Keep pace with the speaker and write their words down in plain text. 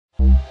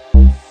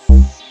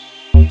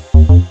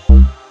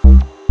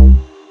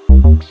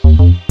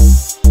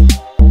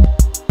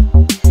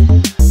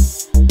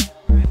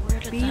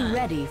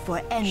Ready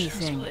for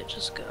anything.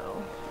 Just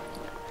go.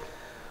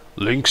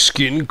 Link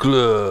skin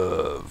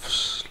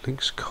gloves.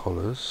 Link's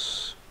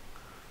collars.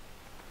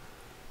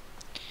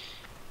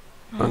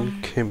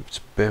 Unkempt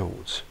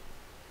belt.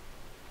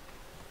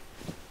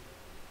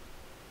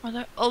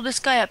 Oh, this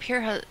guy up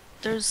here has.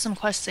 There's some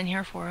quests in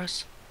here for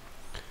us.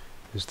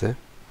 Is there?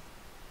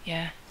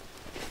 Yeah.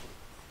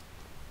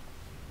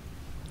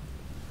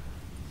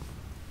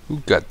 Who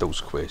got those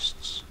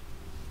quests?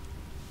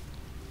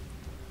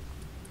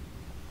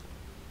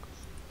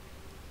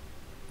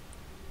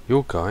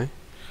 Your guy?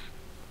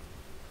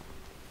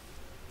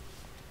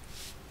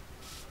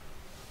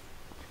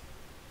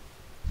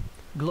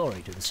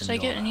 Glory to the Did I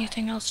get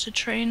anything else to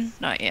train?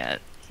 Not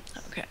yet.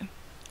 Okay.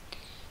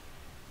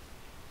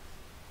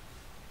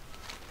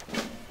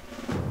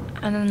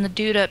 And then the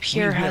dude up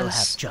here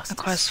has a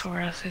quest for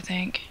us, I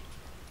think.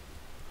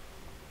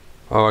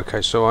 Oh,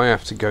 okay, so I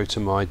have to go to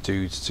my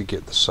dudes to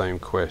get the same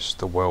quest,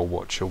 the Well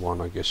Watcher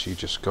one I guess you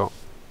just got.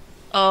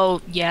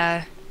 Oh,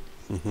 yeah.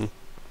 Mm-hmm.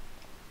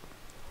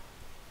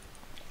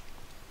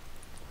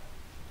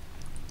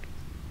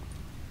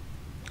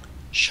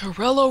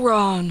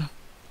 Shirello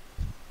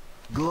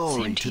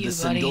Glory to the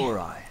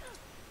Sindori.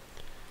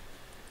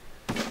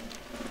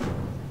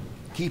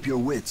 Keep your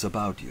wits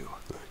about you.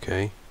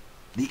 Okay.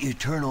 The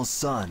eternal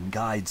sun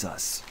guides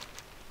us.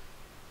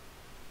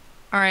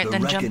 Alright, The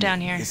then jump reckoning down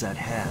here. is at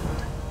hand.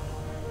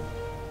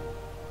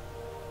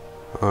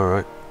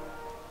 Alright.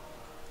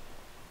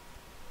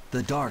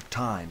 The dark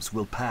times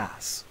will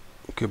pass.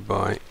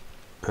 Goodbye.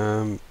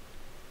 Where'd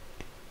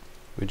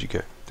you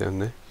go? Down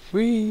there?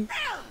 Whee!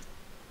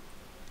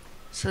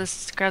 So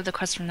let's grab the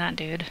quest from that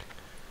dude.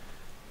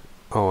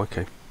 Oh,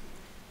 okay.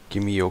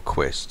 Give me your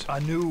quest. A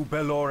new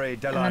Belore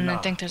de la And then I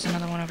Na. think there's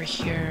another one over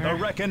here. The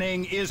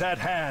reckoning is at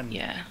hand.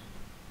 Yeah.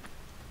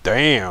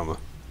 Damn!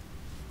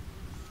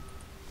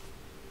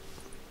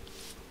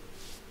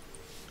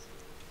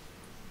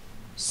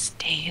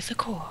 Stay the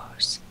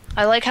course.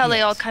 I like how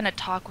they all kind of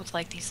talk with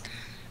like these,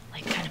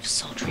 like kind of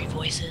sultry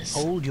voices.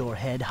 Hold your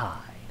head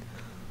high.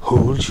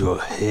 Hold your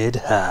head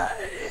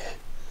high.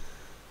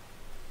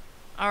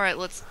 Alright,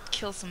 let's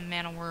kill some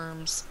mana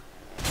worms.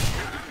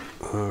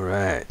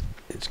 Alright.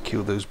 Let's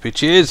kill those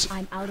bitches.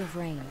 I'm out of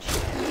range.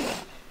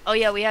 Oh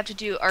yeah, we have to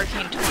do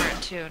Arcane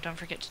Torrent too. Don't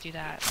forget to do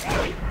that.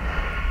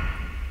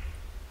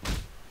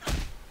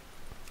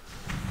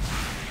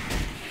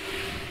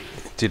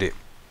 Did it.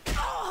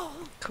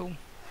 Cool.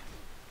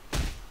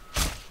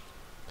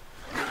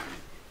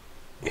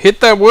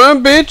 Hit that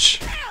worm,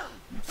 bitch!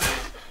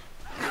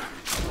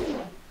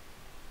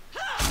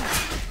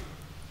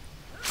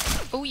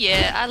 Oh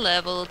yeah, I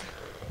leveled.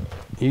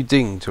 You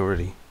dinged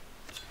already.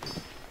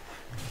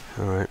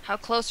 Alright. How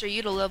close are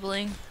you to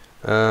leveling?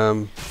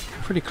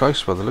 Pretty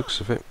close by the looks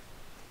of it.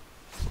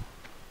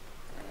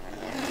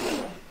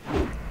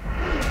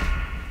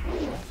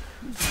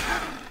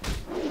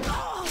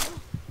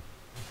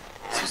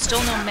 So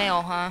still no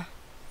mail, huh?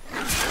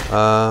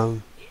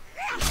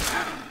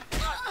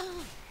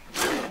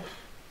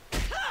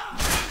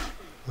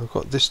 I've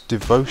got this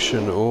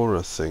devotion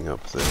aura thing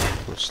up there.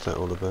 What's that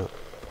all about?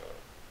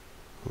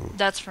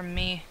 That's from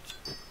me.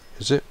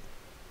 Is it?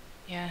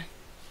 Yeah.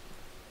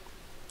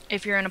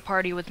 If you're in a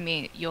party with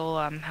me, you'll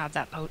have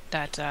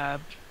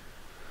that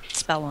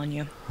spell on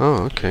you.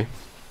 Oh, okay.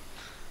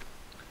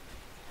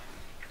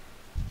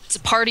 It's a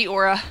party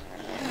aura.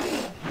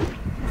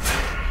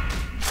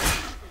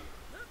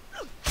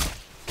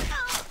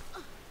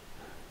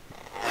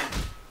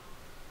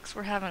 Cause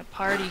we're having a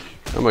party.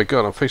 Oh my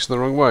god, I'm facing the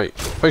wrong way.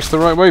 Face the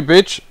right way,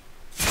 bitch!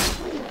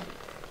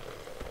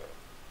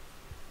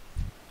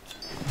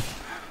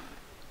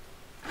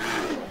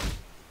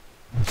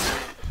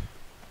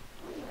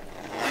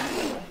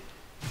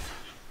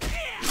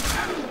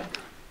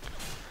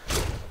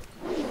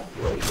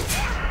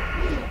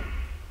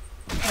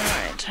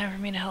 Alright, time for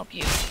me to help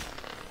you.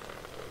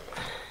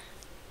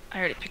 I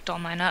already picked all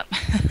mine up.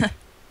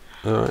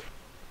 Alright.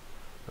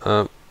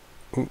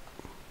 Ooh.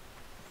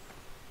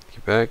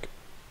 Get back.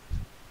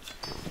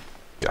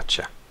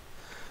 Gotcha.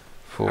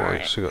 4,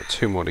 Alright. so got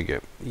 2 more to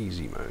get.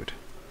 Easy mode.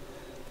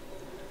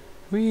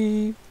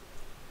 Whee!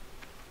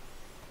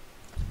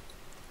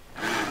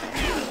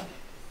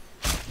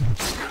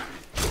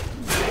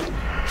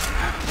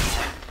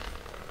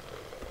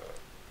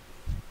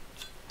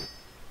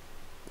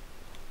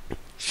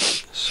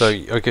 So,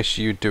 I guess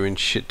you're doing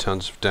shit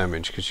tons of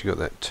damage because you got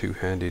that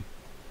two-handed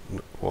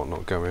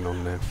whatnot going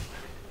on now.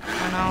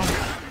 I know.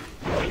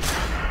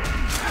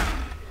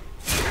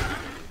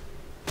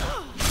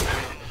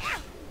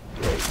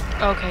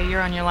 Okay,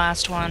 you're on your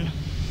last one.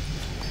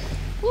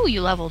 Ooh,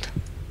 you leveled.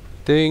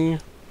 Ding!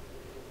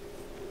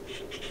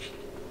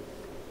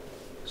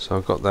 So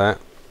I've got that.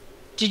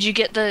 Did you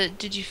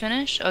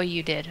finish? Oh,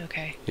 you did,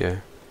 okay. Yeah.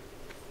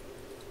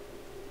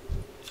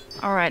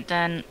 Alright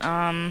then,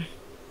 Where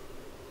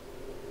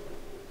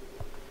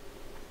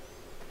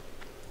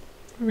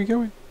are we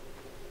going?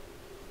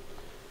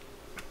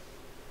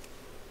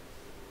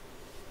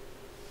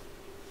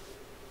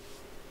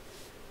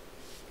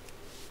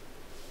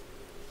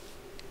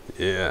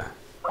 Yeah.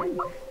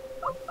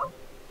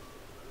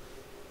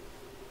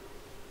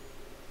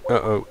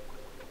 Uh-oh.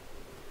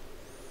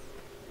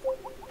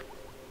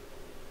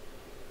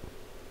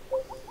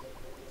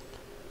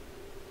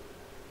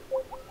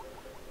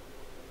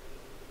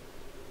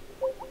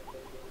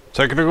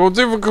 Technical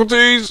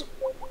difficulties!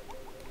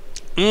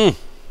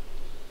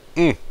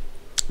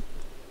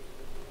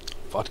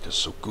 Vodka's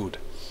so good.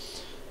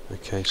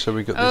 Okay, so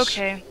we got this.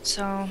 Okay,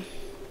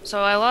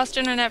 so I lost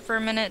internet for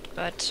a minute,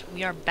 but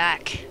we are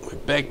back. We're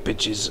back,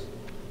 bitches.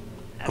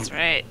 That's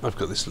right. I've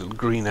got this little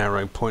green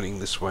arrow pointing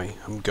this way.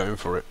 I'm going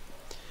for it.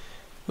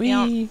 Whee!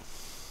 Yeah.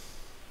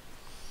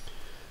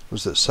 What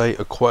does that say?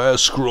 Acquire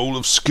scroll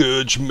of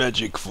scourge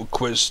magic for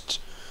quest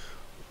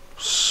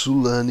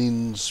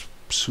Sulanians.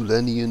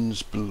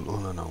 Oh,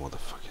 I don't know what the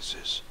fuck is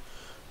this.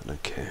 I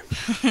don't care.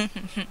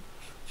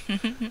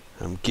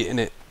 I'm getting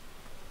it.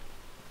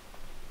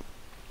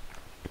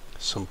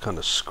 Some kind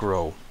of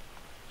scroll.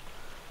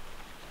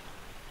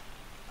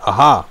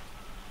 Aha!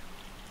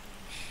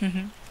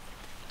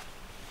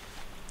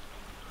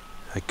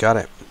 I got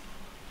it.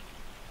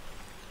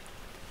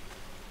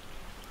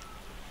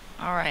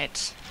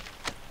 Alright.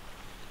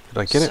 Did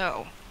I get it?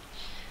 So,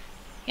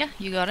 yeah,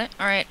 you got it.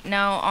 Alright,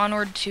 now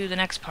onward to the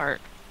next part.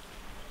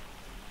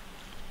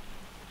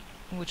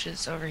 Which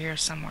is over here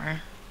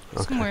somewhere.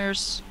 Okay.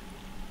 Somewheres.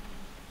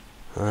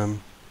 Oh,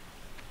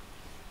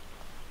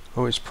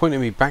 it's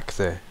pointing me back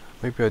there.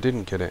 Maybe I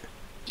didn't get it.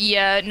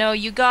 Yeah, no,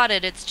 you got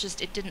it. It's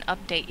just, it didn't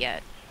update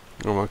yet.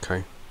 Oh,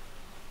 okay.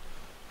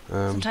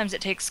 Sometimes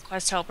it takes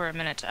Quest Helper a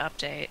minute to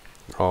update.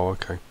 Oh,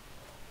 okay.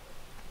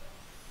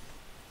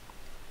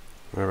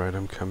 Alright,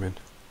 I'm coming.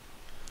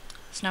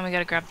 So now we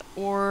gotta grab the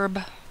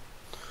orb.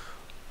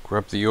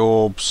 Grab the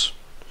orbs.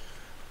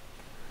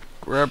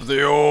 Grab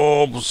the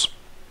orbs.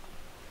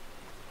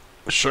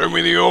 Show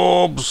me the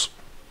orbs.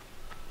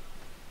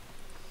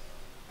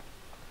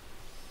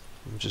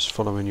 I'm just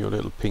following your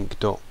little pink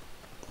dot.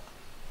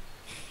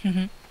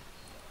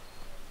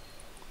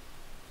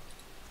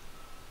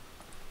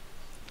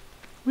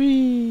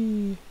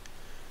 Whee!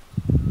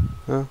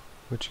 Oh,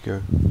 where'd you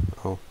go?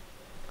 Oh.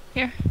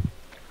 Here.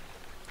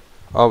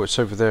 Oh, it's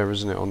over there,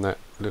 isn't it? On that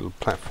little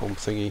platform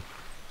thingy.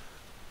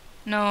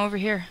 No, over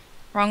here.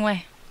 Wrong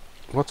way.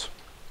 What?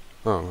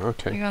 Oh,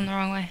 okay. You're going the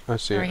wrong way. I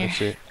see Over it, I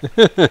here.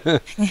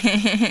 see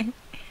it.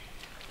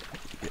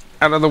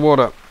 Out of the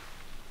water.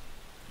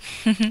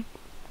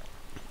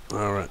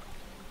 Alright.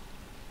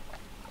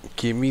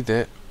 Give me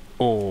that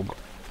orb.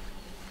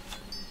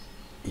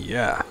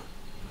 Yeah.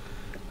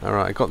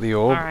 Alright, I got the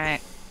orb.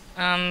 Alright.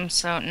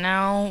 So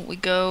now we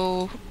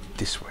go...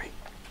 This way.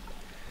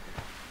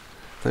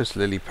 Those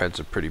lily pads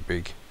are pretty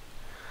big.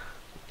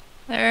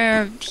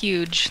 They're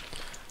huge.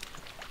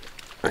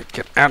 Right,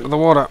 get out of the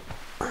water.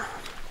 I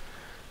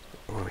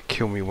want to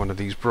kill me one of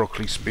these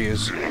broccoli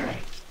spears.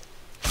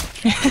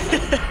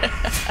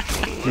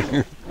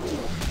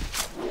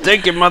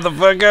 Take it,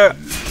 motherfucker!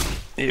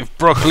 If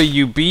broccoli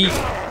you be. It's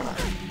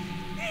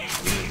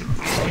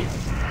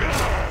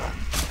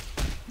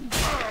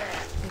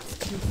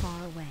too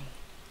far away.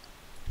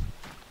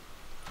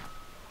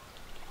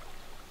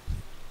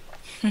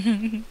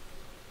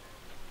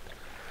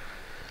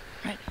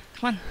 Right,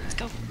 come on, let's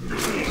go.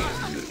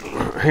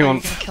 Hang Are on.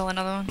 you gonna kill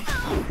another one?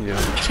 Yeah.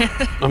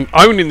 I'm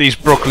owning these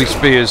broccoli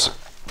spears.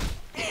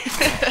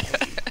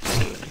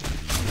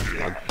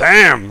 God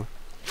damn!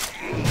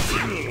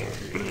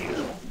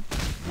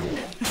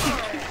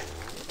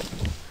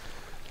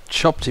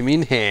 Chopped him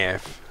in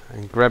half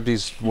and grabbed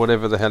his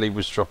whatever the hell he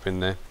was dropping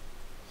there.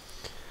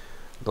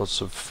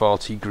 Lots of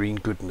farty green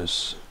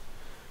goodness.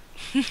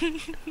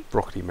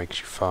 Broccoli makes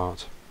you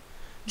fart.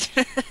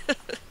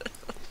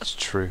 It's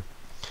true.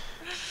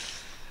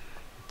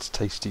 It's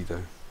tasty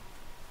though.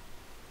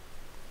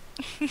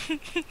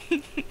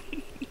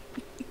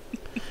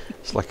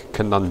 It's like a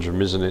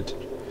conundrum, isn't it?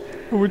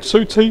 Oh, it's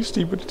so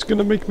tasty, but it's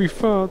gonna make me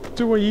fart.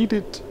 Do I eat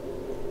it?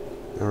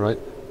 Alright.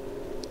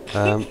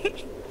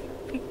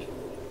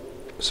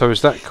 So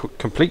is that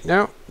complete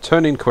now?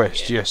 Turn in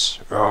quest, yes.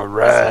 Oh,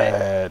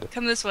 red.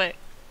 Come this way.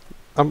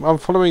 I'm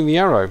following the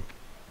arrow.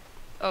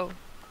 Oh.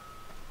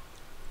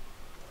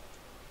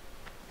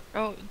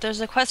 Oh,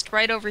 there's a quest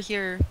right over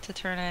here to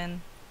turn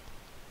in.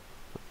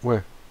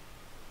 Where?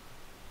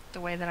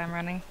 The way that I'm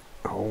running.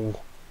 Oh.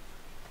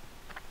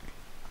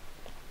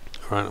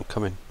 Alright, I'm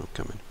coming. I'm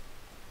coming.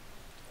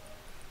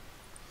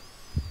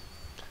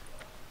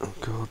 Oh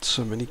god,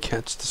 so many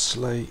cats to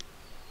slay.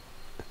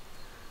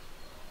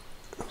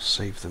 I'll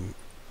save them.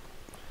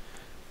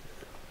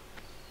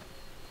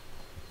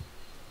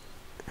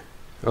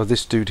 Oh,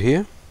 this dude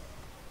here?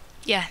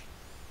 Yeah.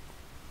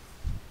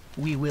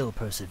 We will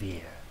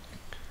persevere.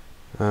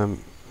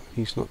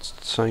 He's not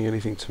saying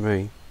anything to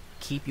me.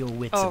 Keep your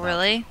wits Oh, about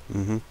really?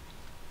 Mm-hmm.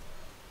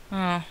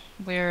 Oh,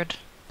 weird.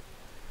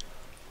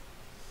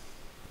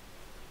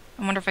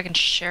 I wonder if I can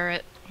share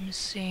it. Let me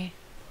see.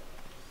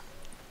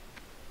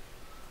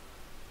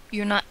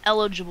 You're not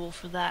eligible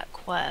for that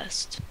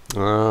quest.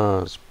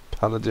 Ah, it's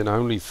paladin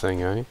only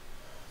thing, eh?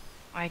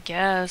 I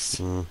guess.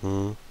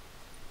 Mm-hmm.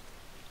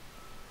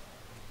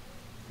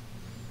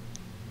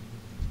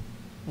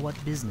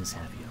 What business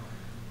have you?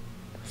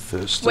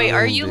 First Wait,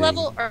 are you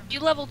landing.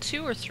 level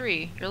 2 or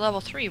 3? You're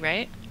level 3,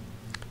 right?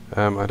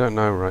 I don't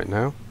know right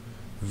now.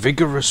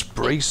 Vigorous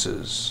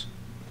braces.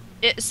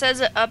 It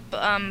says it up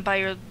by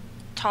your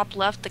top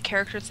left, the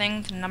character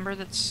thing, the number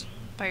that's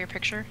by your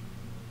picture.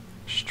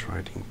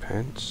 Striding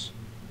pants.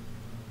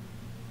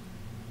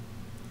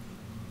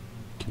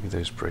 Give me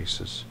those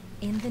braces.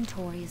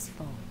 Inventory is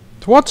full.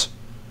 What?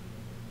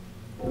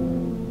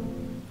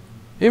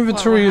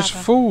 Inventory is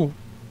happened? full.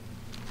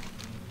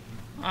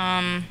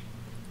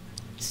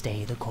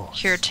 Stay the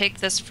course. Here, take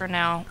this for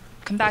now.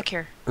 Come back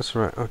here. That's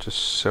right. I'll just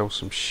sell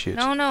some shit.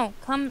 No,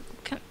 come.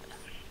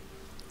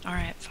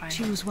 Alright, fine.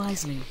 Choose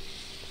wisely.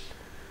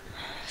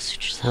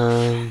 Suit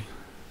yourself.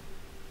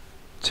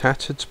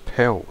 Tattered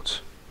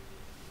pelt.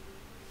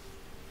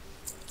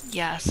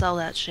 Yeah, sell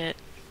that shit.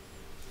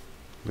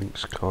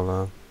 Lynx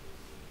collar.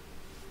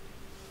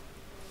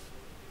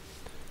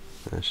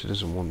 She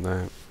doesn't want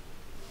that.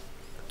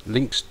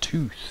 Lynx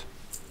tooth.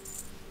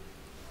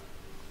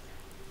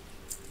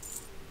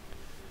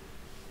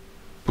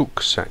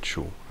 Book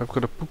satchel. I've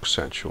got a book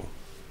satchel.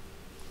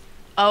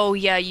 Oh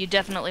yeah, you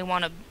definitely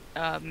want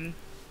to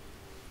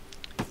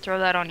throw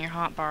that on your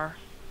hotbar.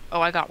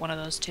 Oh, I got one of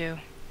those too.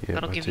 Yeah,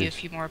 That'll I give you a did.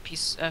 few more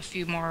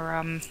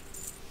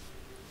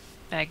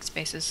bag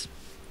spaces.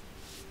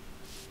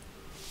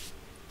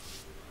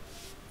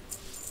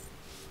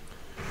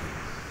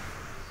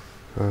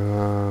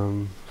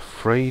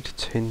 Frayed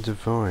tender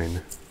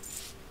vine.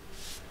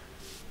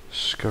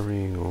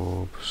 Scurrying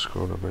orb.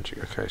 Scroll of magic.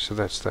 Okay, so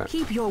that's that.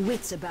 Keep your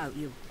wits about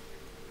you.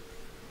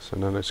 So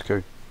now let's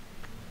go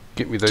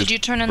get me those Did you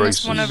turn in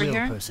braces. this one over We will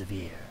here?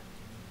 persevere.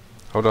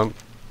 Hold on.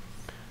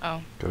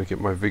 Oh. Gotta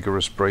get my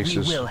vigorous We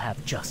braces. will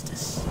have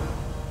justice.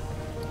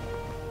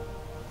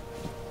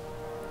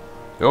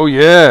 Oh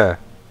yeah!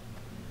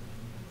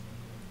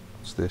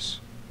 What's this?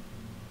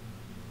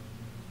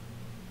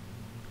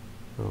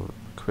 Oh,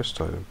 quest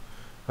item.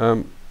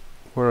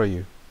 Where are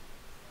you?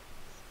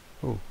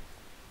 Oh.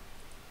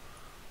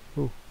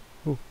 Oh,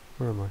 oh,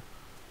 where am I?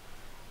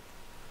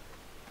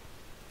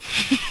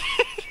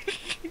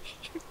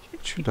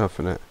 What you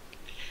laughing at?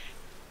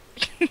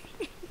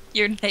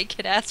 Your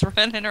naked ass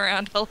running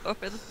around all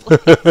over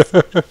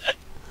the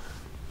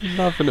place.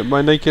 Laughing at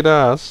my naked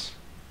ass.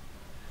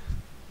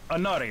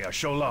 Anaria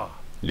Shola.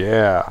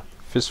 Yeah.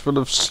 Fistful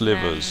of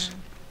slivers.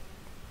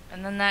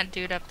 And then that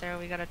dude up there,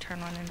 we gotta turn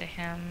one into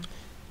him.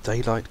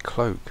 Daylight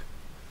cloak.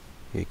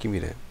 Here, give me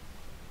that.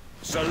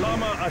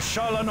 Salama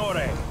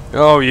Ashalanore.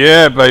 Oh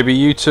yeah, baby,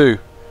 you too.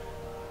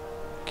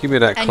 Give me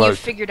that And you cloak.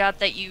 figured out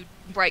that you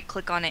right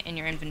click on it in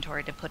your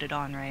inventory to put it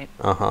on, right?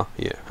 Uh-huh,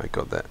 yeah, I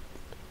got that.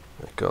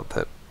 I got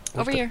that. What's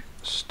Over that? here.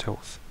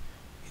 Stealth.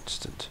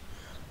 Instant.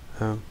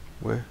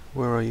 Where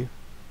are you?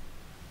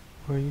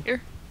 Where are you?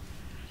 Here.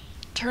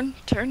 Turn.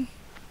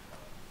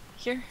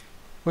 Here.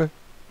 Where?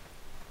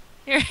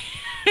 Here.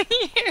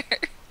 Here.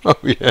 Oh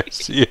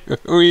yes, you.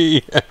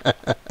 We.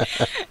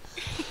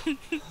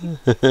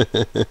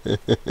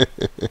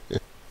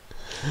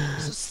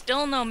 So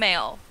still no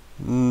mail.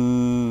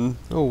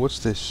 Oh, what's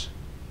this?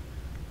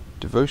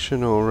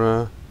 Devotion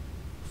or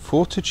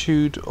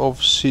Fortitude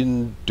of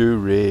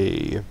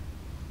Sindure.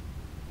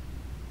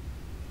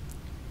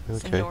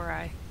 Okay.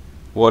 Sindorai.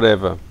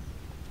 Whatever.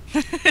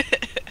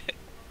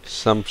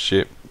 Some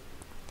shit.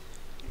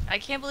 I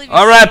can't believe you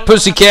All right, still don't have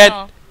pussycat.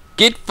 mail.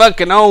 Get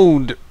fucking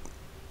owned.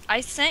 I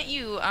sent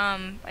you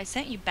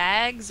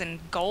bags and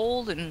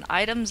gold and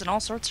items and all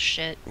sorts of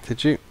shit.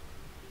 Did you?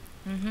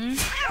 Mm-hmm.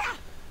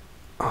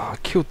 Oh, I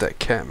killed that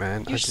cat,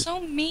 man. You're I just so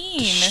mean.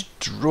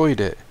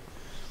 destroyed it.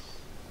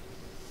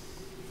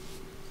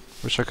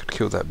 Wish I could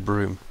kill that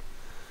broom.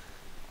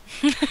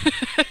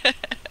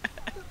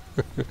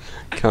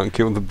 Can't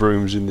kill the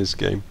brooms in this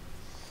game.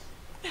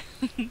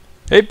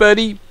 Hey,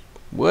 buddy.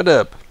 What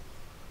up?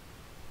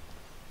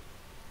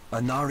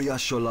 Anaria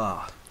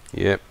Shola.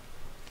 Yep.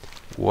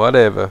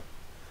 Whatever.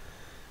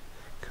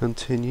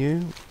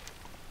 Continue.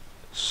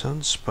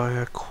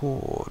 Sunspire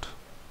cord.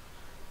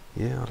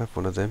 Yeah, I'll have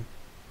one of them.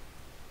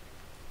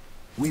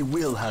 We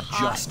will have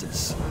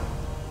justice.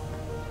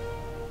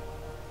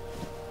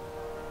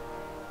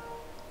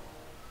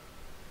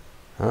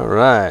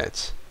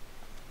 Alright.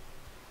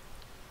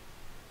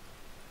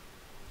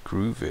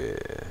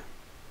 Groovy.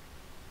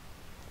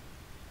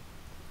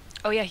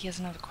 Oh yeah, he has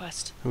another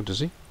quest. Oh, does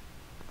he?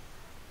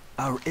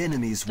 Our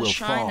enemies The will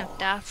Shrine fall. of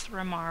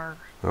Dathramar.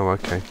 Oh,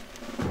 okay.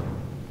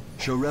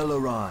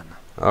 Shoreloran.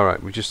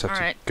 Alright, we just have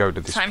Alright, to go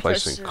to this time for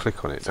place us and to-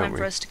 click on it, don't Time we?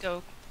 for us to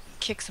go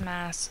kick some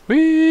ass.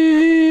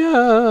 We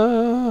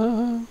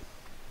are...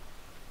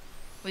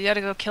 We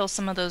gotta go kill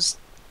some of those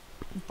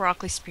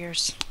broccoli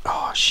spears.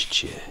 Oh,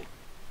 shit,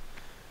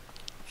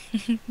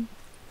 yeah.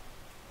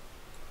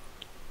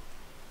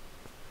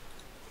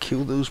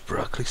 Kill those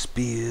broccoli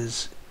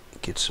spears.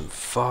 Get some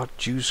fart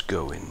juice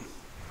going.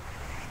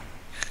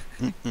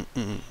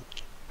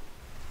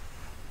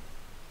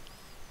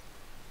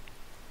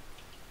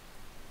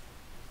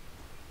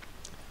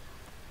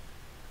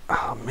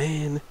 Oh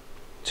man,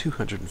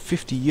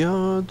 250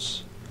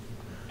 yards.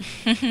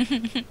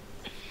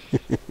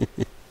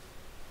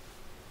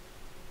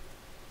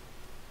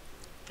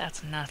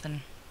 That's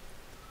nothing.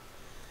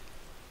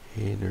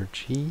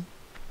 Energy.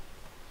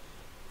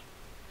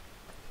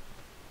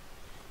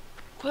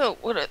 Whoa,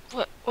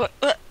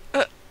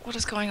 what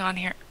is going on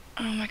here?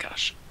 Oh my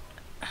gosh.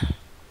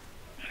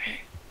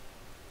 Okay.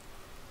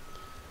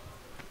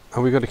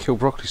 Oh, we got to kill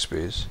broccoli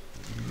spears.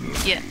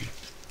 Yeah.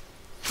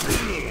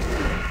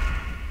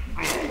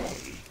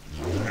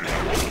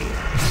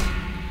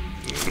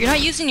 You're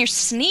not using your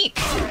sneak.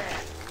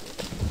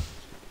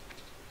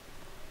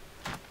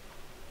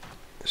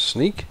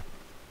 Sneak?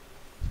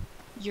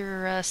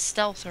 Your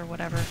stealth or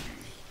whatever.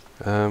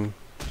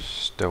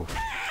 Stealth.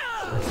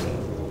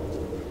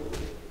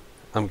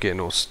 I'm getting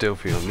all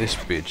stealthy on this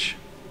bitch.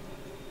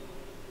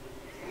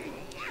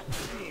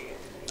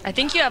 I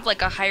think you have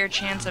like a higher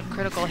chance of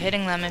critical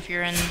hitting them if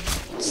you're in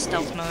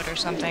stealth mode or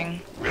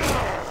something.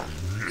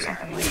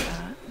 Something like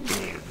that.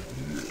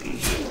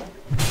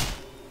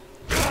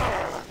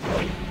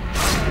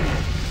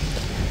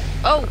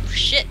 Oh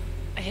shit!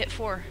 I hit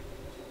 4.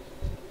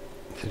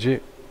 Did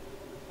you?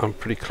 I'm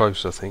pretty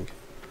close, I think.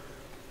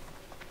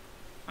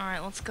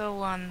 Alright, let's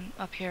go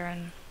up here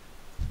and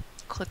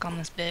click on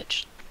this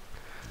bitch.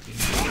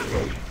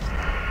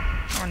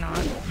 Or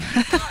not.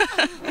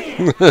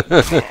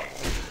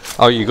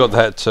 Oh, you got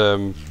that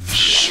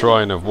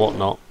shrine of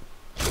whatnot.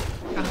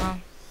 Uh-huh.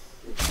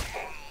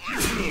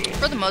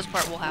 For the most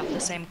part, we'll have the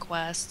same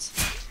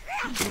quests.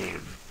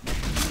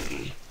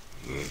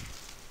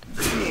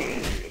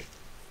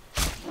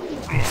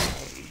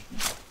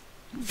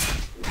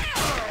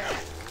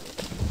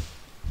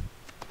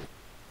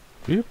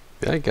 Yep,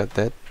 I got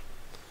that.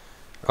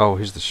 Oh,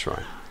 here's the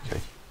shrine.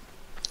 Okay.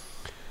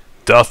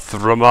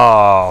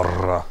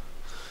 Dathramar.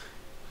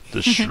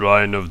 The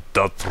shrine of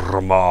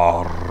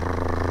Dathramar.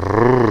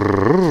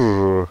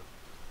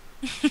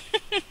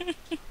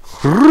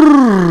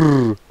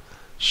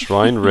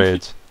 Shrine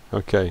red.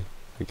 Okay,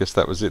 I guess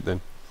that was it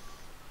then.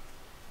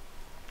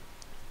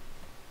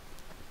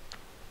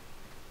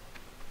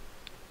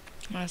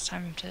 Well, it's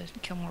time to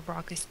kill more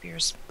broccoli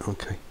spears.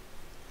 Okay.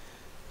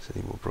 Is there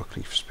any more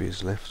broccoli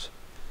spears left?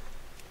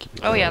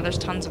 Oh yeah, there's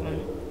tons of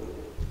them.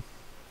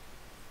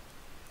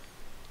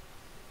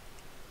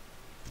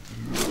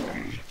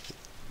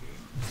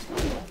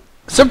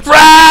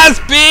 Surprise,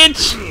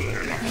 bitch!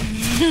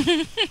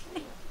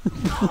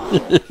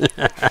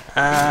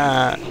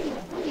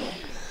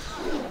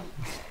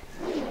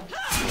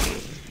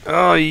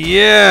 Oh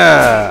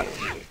yeah!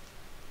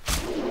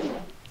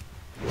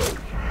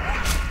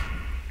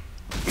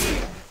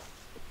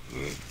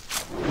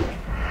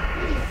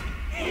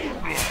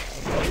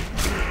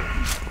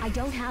 I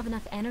don't have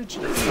enough energy.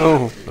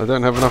 Oh, I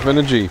don't have enough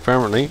energy,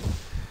 apparently.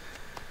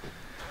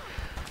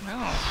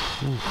 Oh.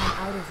 I'm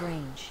out of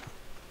range.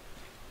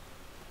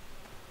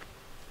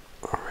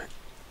 Alright.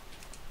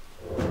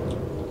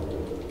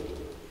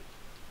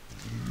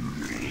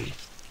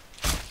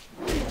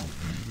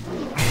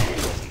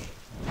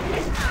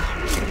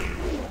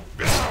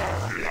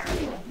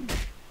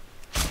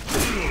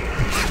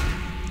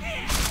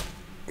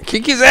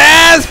 Kick his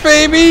ass,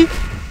 baby!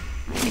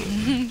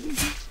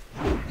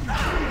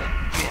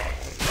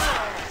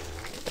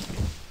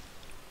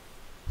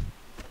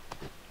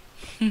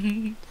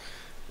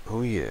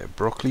 Oh yeah,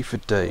 broccoli for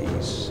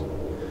days.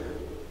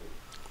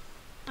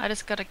 I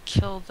just gotta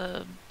kill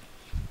the...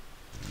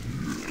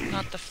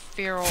 not the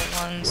feral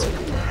ones,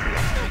 but the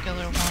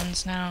regular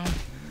ones now.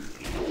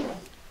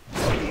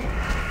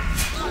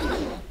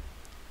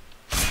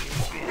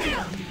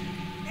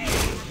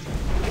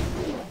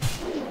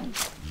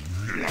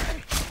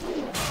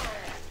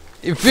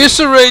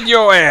 Eviscerate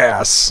your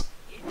ass!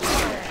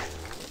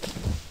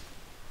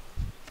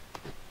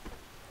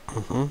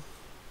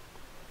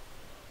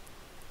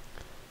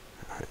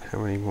 Right, how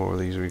many more of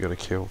these have we got to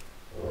kill?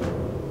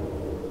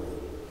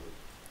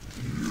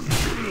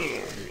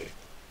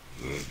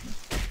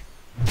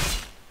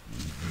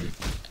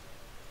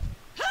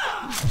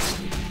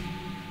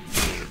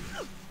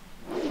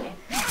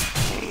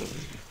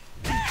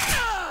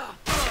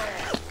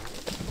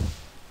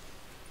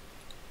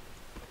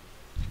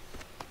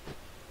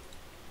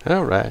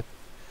 Alright.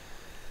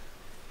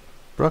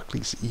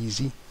 Broccoli's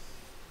easy.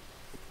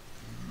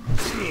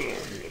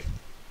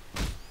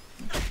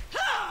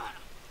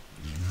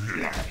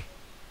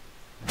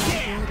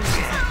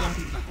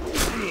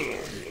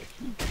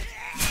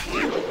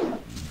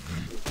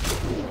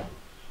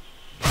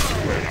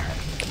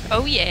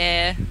 Oh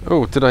yeah.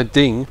 Oh, did I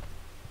ding?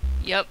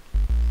 Yep.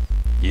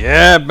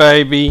 Yeah,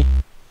 baby.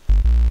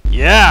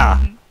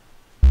 Yeah.